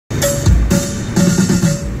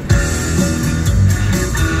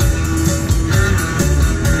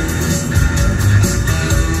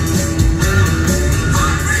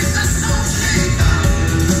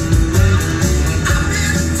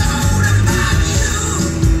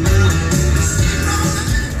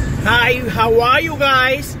How are you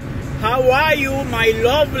guys? How are you, my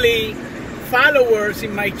lovely followers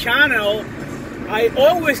in my channel? I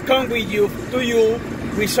always come to you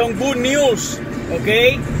with some good news,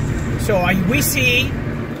 okay? So as we see,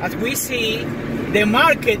 the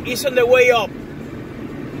market is on the way up.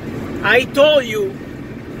 I told you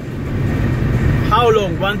how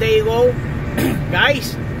long? One day ago,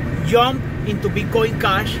 guys, jump into Bitcoin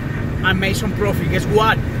Cash and make some profit. Guess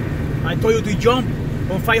what? I told you to jump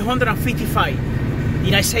on 555.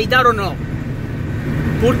 Did I say that or no?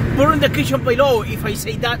 Put in the description below if I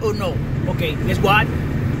say that or no. Okay, guess what?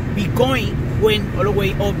 Bitcoin went all the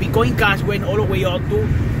way up. Bitcoin Cash went all the way up to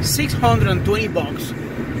 620 bucks.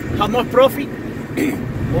 How much profit?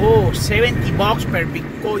 Oh, 70 bucks per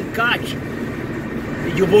Bitcoin Cash.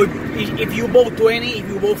 If you bought 20, if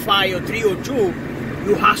you bought 5 or 3 or 2,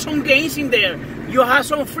 you have some gains in there. You have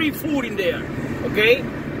some free food in there. Okay?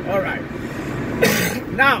 Alright.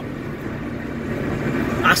 Now,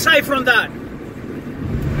 aside from that,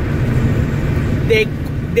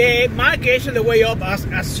 the market is on the way up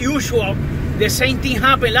as usual. The same thing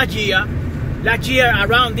happened last year. Last year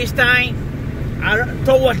around this time,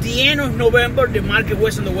 towards the end of November, the market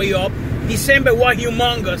was on the way up. December was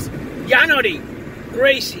humongous. January,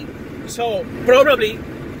 crazy. So probably,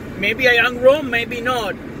 maybe I am wrong, maybe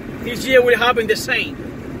not. This year will happen the same.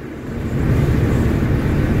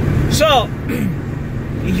 So,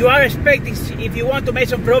 if you are expecting, if you want to make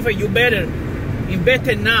some profit, you better invest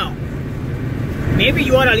it now. Maybe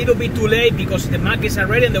you are a little bit too late because the markets are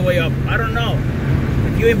already on the way up. I don't know.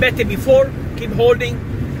 If you invested before, keep holding,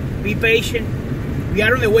 be patient. We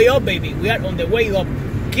are on the way up, baby. We are on the way up.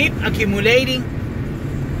 Keep accumulating.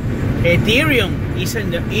 Ethereum is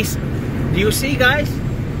in the east. Do you see, guys?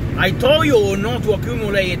 I told you not to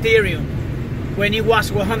accumulate Ethereum when it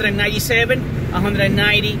was 197,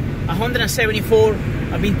 190, 174.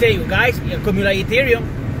 I've been telling you, guys, accumulate Ethereum.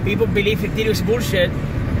 People believe Ethereum is bullshit.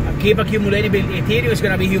 Keep accumulating. Ethereum is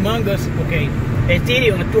gonna be humongous. Okay,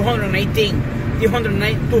 Ethereum at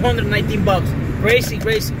 219 bucks. Crazy,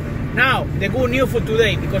 crazy. Now the good news for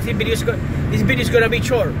today, because this video is gonna be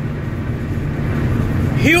short.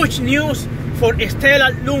 Huge news for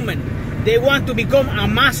Stellar Lumen. They want to become a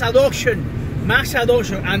mass adoption,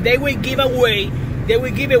 and they will give away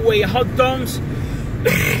hot tons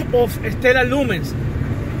of Stellar Lumens.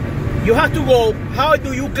 You have to go. How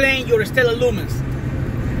do you claim your Stellar Lumens?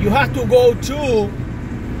 You have to go to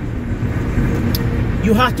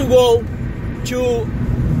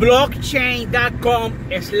blockchain.com/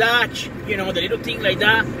 you know, the little thing like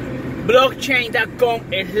that.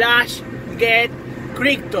 blockchain.com/get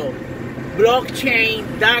crypto.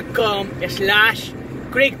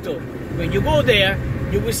 blockchain.com/crypto. When you go there,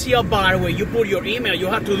 you will see a bar where you put your email. You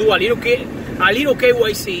have to do a little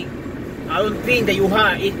KYC. I don't think that you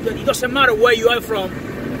have. It doesn't matter where you are from.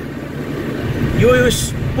 You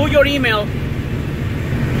just put your email,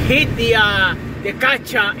 hit the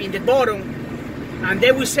captcha in the bottom, and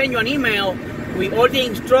they will send you an email with all the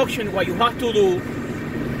instructions what you have to do.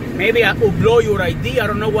 Maybe I upload your ID. I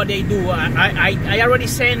don't know what they do. I already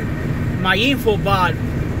sent my info, but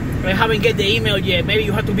I haven't get the email yet. Maybe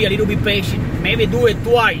you have to be a little bit patient. Maybe do it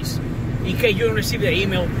twice in case you don't receive the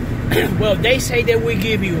email. Well, they say they will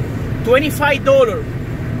give you $25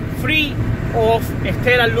 free of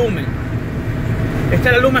Stellar Lumen.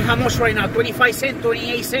 Stellar Lumen how much right now? 25 cents,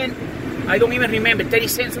 28 cents. I don't even remember. 30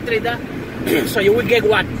 cents, something like that. So you will get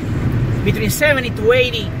what? Between 70 to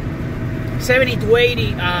 80 Stellar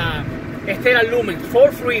Lumens for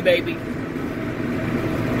free, baby.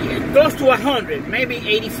 Close to 100, maybe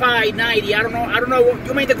 85, 90. I don't know.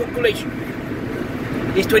 You make the calculation.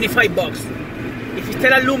 It's 25 bucks. If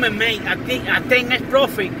Stellar Lumen make a 10x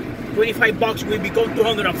profit, 25 bucks will become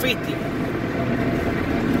 250.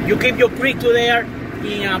 You keep your crypto there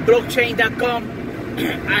in blockchain.com,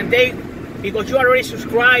 and because you already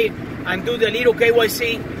subscribed and do the little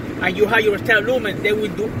KYC, and you have your Stellar Lumen, they will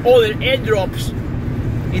do other airdrops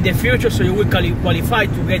in the future, so you will qualify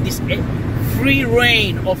to get this free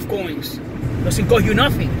reign of coins. Doesn't cost you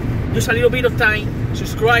nothing. Just a little bit of time,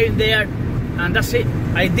 subscribe there, and that's it.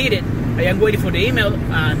 I did it. I am waiting for the email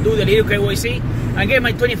and do the little KYC and get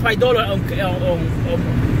my $25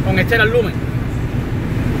 on Stellar Lumen.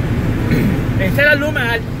 Stellar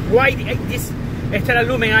Lumen, why this Stellar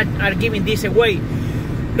Lumen are giving this away?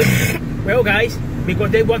 Well, guys,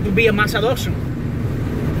 because they want to be a mass adoption.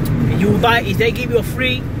 You buy, if they give you a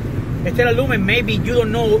free Stellar Lumen, maybe you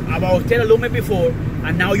don't know about Stellar Lumen before,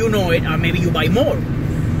 and now you know it, and maybe you buy more.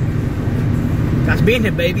 That's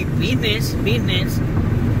business, baby. Business.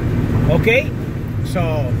 Okay?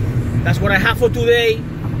 So, that's what I have for today.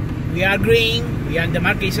 We are green. We are in the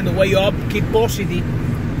market is on the way up. Keep positive.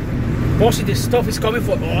 Positive stuff is coming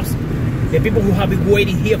for us. The people who have been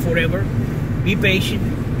waiting here forever. Be patient.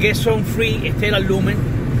 Get some free Stellar Lumen.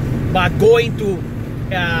 But going to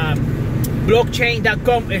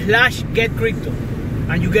blockchain.com/getcrypto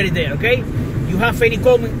and you get it there, okay? You have any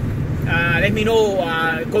comment, let me know,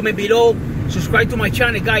 comment below. Subscribe to my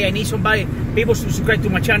channel, guys. I need people to subscribe to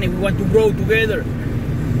my channel. We want to grow together.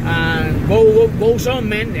 Goes on,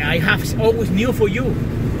 man. I have always new for you.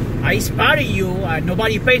 I inspire you.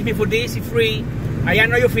 Nobody pays me for this. It's free. I am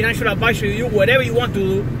not your financial advisor. You do whatever you want to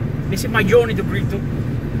do. This is my journey to crypto.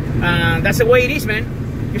 That's the way it is, man.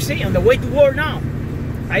 You see, on the way to war now.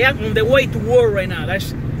 I am on the way to war right now.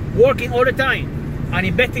 That's working all the time and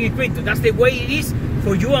investing in crypto. That's the way it is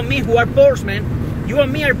for you and me who are poor, man. You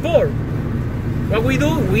and me are poor. What we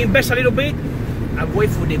do, we invest a little bit and wait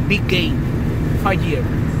for the big gain. 5 years.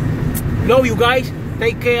 Love you guys.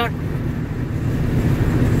 Take care.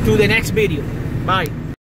 To the next video.